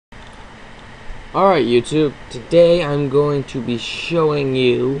Alright YouTube, today I'm going to be showing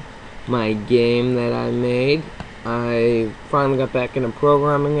you my game that I made. I finally got back into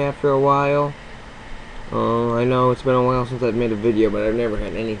programming after a while. I know it's been a while since I've made a video, but I've never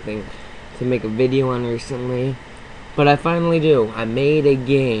had anything to make a video on recently. But I finally do. I made a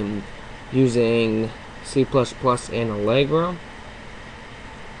game using C++ and Allegro.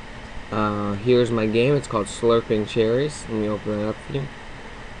 Here's my game. It's called Slurpin Cherries. Let me open it up for you.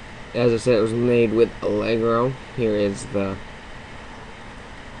 As I said, it was made with Allegro. Here is the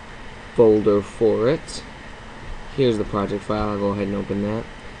folder for it. Here's the project file. I'll go ahead and open that.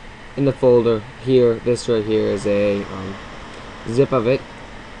 In the folder here, this right here is a zip of it.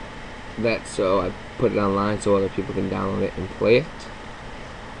 So I put it online so other people can download it and play it.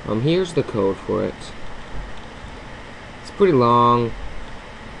 Here's the code for it. It's pretty long.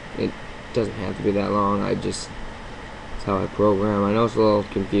 It doesn't have to be that long. That's how I program. I know it's a little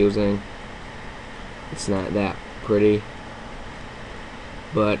confusing. It's not that pretty,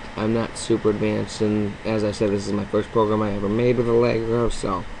 but I'm not super advanced, and as I said, this is my first program I ever made with Allegro,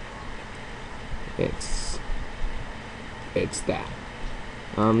 so it's that.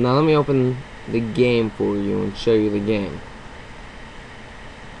 Now let me open the game for you and show you the game.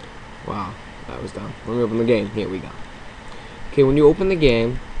 Wow, that was dumb. Let me open the game. Here we go. Okay, when you open the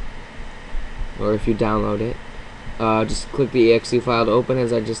game, or if you download it, just click the exe file to open,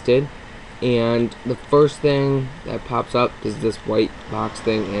 as I just did, and the first thing that pops up is this white box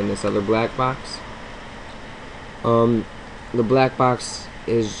thing and this other black box. The black box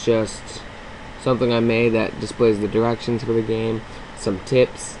is just something I made that displays the directions for the game, some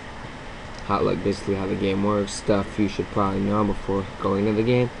tips, basically how the game works, stuff you should probably know before going into the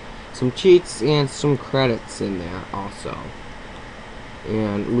game, some cheats, and some credits in there also.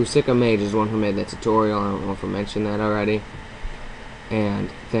 And Lucica Mage is the one who made that tutorial. I don't know if I mentioned that already. And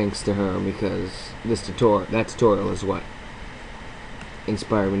thanks to her, because that tutorial is what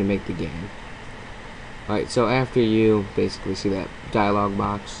inspired me to make the game. Alright, so after you basically see that dialog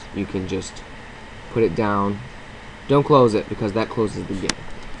box, you can just put it down. Don't close it, because that closes the game.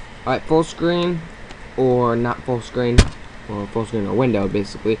 Alright, full screen or not full screen, or full screen or window,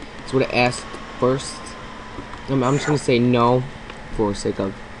 basically. That's what it asked first. I'm just going to say no for sake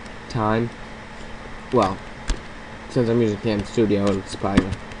of time. Well, since I'm using Cam Studio, it's probably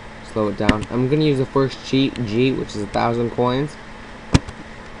going to slow it down. I'm going to use the first cheat, G, which is 1,000 coins,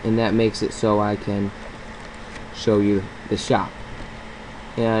 and that makes it so I can show you the shop.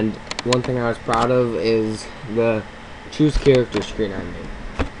 And one thing I was proud of is the choose character screen I made.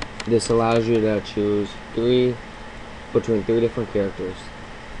 This allows you to choose between three different characters.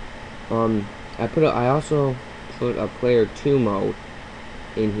 I also put a player 2 mode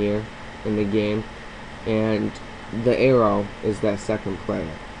in here in the game, and the arrow is that second player.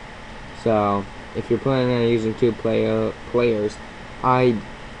 So if you're planning on using 2 players, I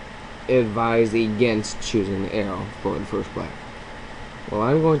advise against choosing the arrow for the first player. Well,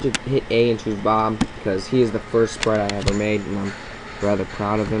 I'm going to hit A and choose Bob, because he is the first sprite I ever made, and I'm rather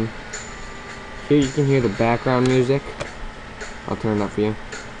proud of him. Here you can hear the background music. I'll turn it up for you.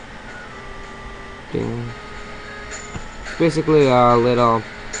 Ding. Basically a little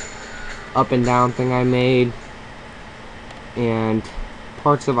up and down thing I made, and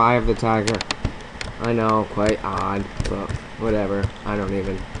parts of Eye of the Tiger. I know, quite odd, but whatever. I don't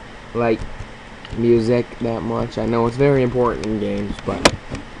even like music that much. I know it's very important in games, but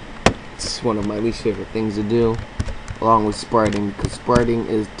it's one of my least favorite things to do, along with spriting, because spriting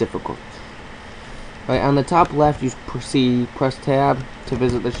is difficult. Right, on the top left, you press tab to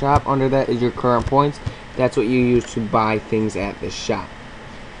visit the shop. Under that is your current points. That's what you use to buy things at the shop.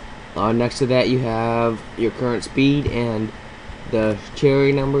 Next to that, you have your current speed and the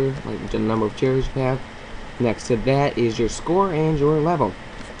cherry number, like the number of cherries you have. Next to that is your score and your level.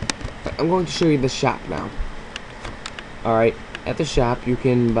 I'm going to show you the shop now. Alright, at the shop you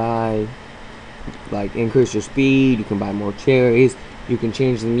can buy, increase your speed, you can buy more cherries, you can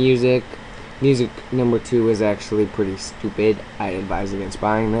change the music. Music number 2 is actually pretty stupid. I advise against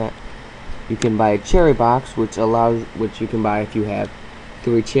buying that. You can buy a cherry box, which you can buy if you have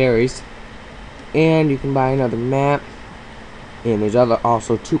 3 cherries. And you can buy another map. And there's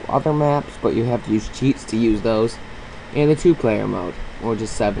also 2 other maps, but you have to use cheats to use those. And the 2-player mode, or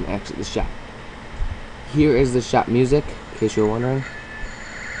just 7 actually, the shop. Here is the shop music, in case you're wondering.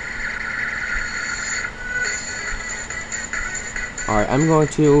 Alright, I'm going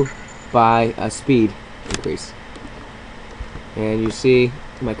to buy a speed increase. And you see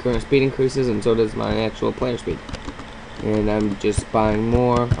my current speed increases, and so does my actual player speed. And I'm just buying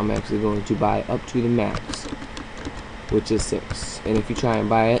more. I'm actually going to buy up to the max. which is 6. And if you try and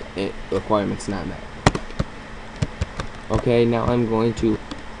buy it, requirement's not met. Okay, now I'm going to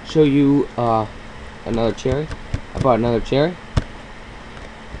show you another cherry. I bought another cherry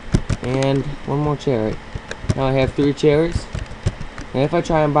and one more cherry. Now I have 3 cherries, and if I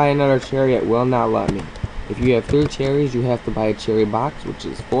try and buy another cherry, it will not let me. If you have 3 cherries, you have to buy a cherry box, which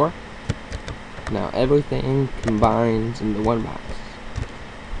is 4. Now everything combines into one box.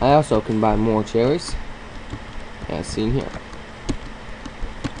 I also can buy more cherries, as seen here.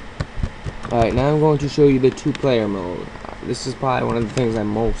 Alright, now I'm going to show you the 2-player mode. This is probably one of the things I'm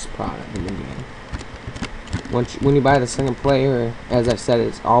most proud of in the game. When you buy the second player, as I said,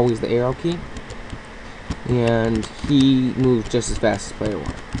 it's always the arrow key. And he moves just as fast as player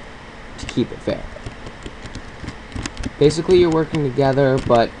 1, to keep it fair. Basically, you're working together,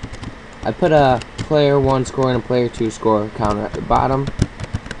 but I put a player 1 score and a player 2 score counter at the bottom,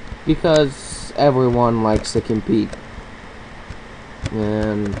 because everyone likes to compete.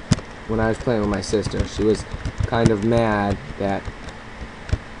 And when I was playing with my sister, she was kind of mad that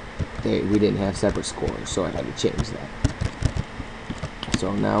we didn't have separate scores, so I had to change that.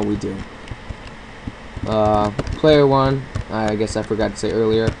 So now we do. Player 1, I guess I forgot to say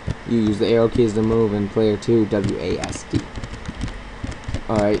earlier, you use the arrow keys to move, and player 2, WASD.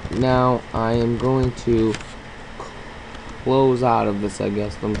 Alright, now I am going to close out of this, I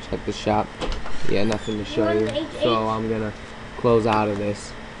guess. Let me check the shop. Yeah, nothing to show you. So I'm gonna close out of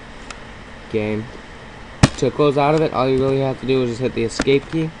this game. To close out of it, all you really have to do is just hit the escape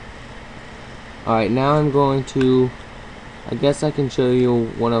key. Alright, now I'm going to, I guess I can show you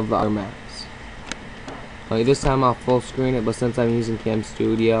one of the other maps. Alright, this time I'll full screen it, but since I'm using Cam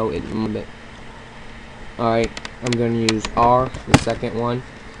Studio, alright, I'm going to use R, the second one,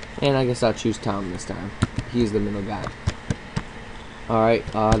 and I guess I'll choose Tom this time. He's the middle guy. Alright,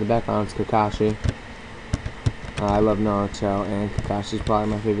 the background's Kakashi. I love Naruto, and Kakashi's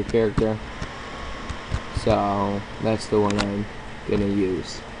probably my favorite character. So, that's the one I'm gonna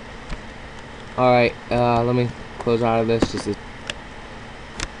use. Alright, let me close out of this.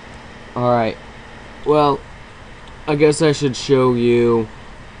 Alright, well, I guess I should show you,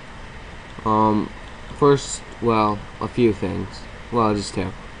 first, well, a few things. Well, just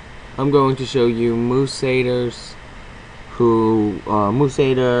 2. I'm going to show you Moosaders,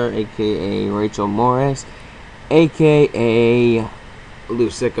 Moosader, aka Rachel Morris, aka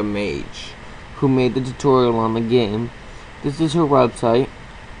Lucica Mage, who made the tutorial on the game. This is her website.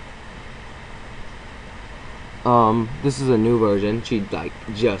 This is a new version. She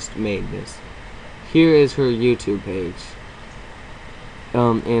just made this. Here is her YouTube page.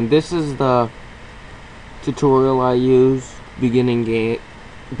 And this is the tutorial I use,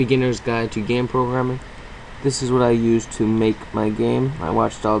 beginner's guide to game programming. This is what I use to make my game. I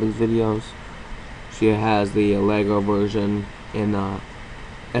watched all these videos. She has the Allegro version and the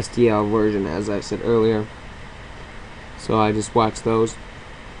STL version, as I said earlier. So I just watched those,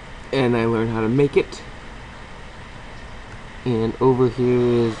 and I learned how to make it. And over here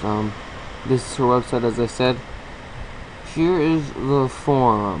is, this is her website, as I said. Here is the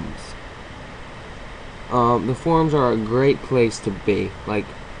forums. The forums are a great place to be. Like,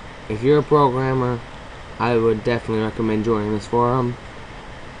 if you're a programmer, I would definitely recommend joining this forum.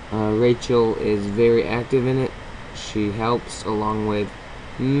 Rachel is very active in it. She helps along with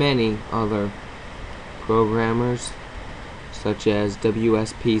many other programmers, such as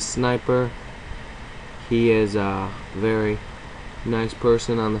WSP Sniper. He is a very nice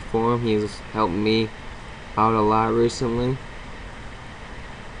person on the forum. He has helped me out a lot recently.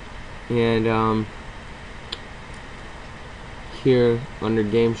 And here under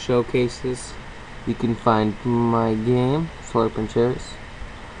game showcases, you can find my game, Slurpin Cherries,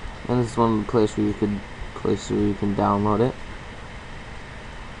 and this is one of the places where you can download it.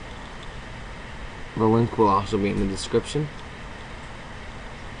 The link will also be in the description.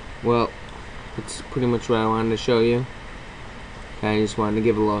 Well, that's pretty much what I wanted to show you. I just wanted to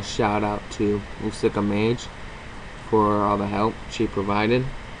give a little shout out to Lucica Mage for all the help she provided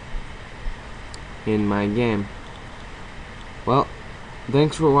in my game. Well,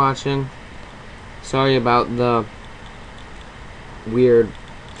 thanks for watching. Sorry about the weird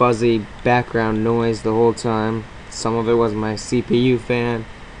fuzzy background noise the whole time. Some of it was my CPU fan,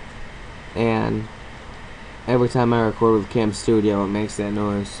 and every time I record with Cam Studio it makes that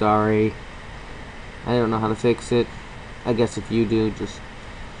noise. Sorry, I don't know how to fix it. I guess if you do, just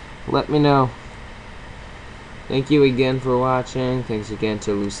let me know. Thank you again for watching. Thanks again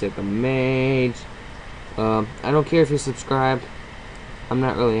to Lucica Mage. I don't care if you're subscribed. I'm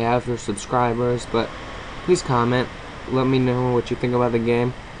not really after subscribers, but please comment. Let me know what you think about the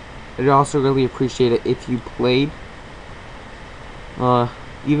game. I'd also really appreciate it if you played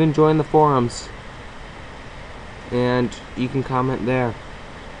Even join the forums, and you can comment there.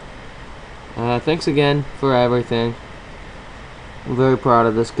 Thanks again for everything. I'm very proud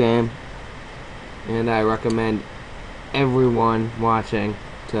of this game, and I recommend everyone watching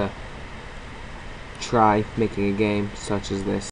to try making a game such as this.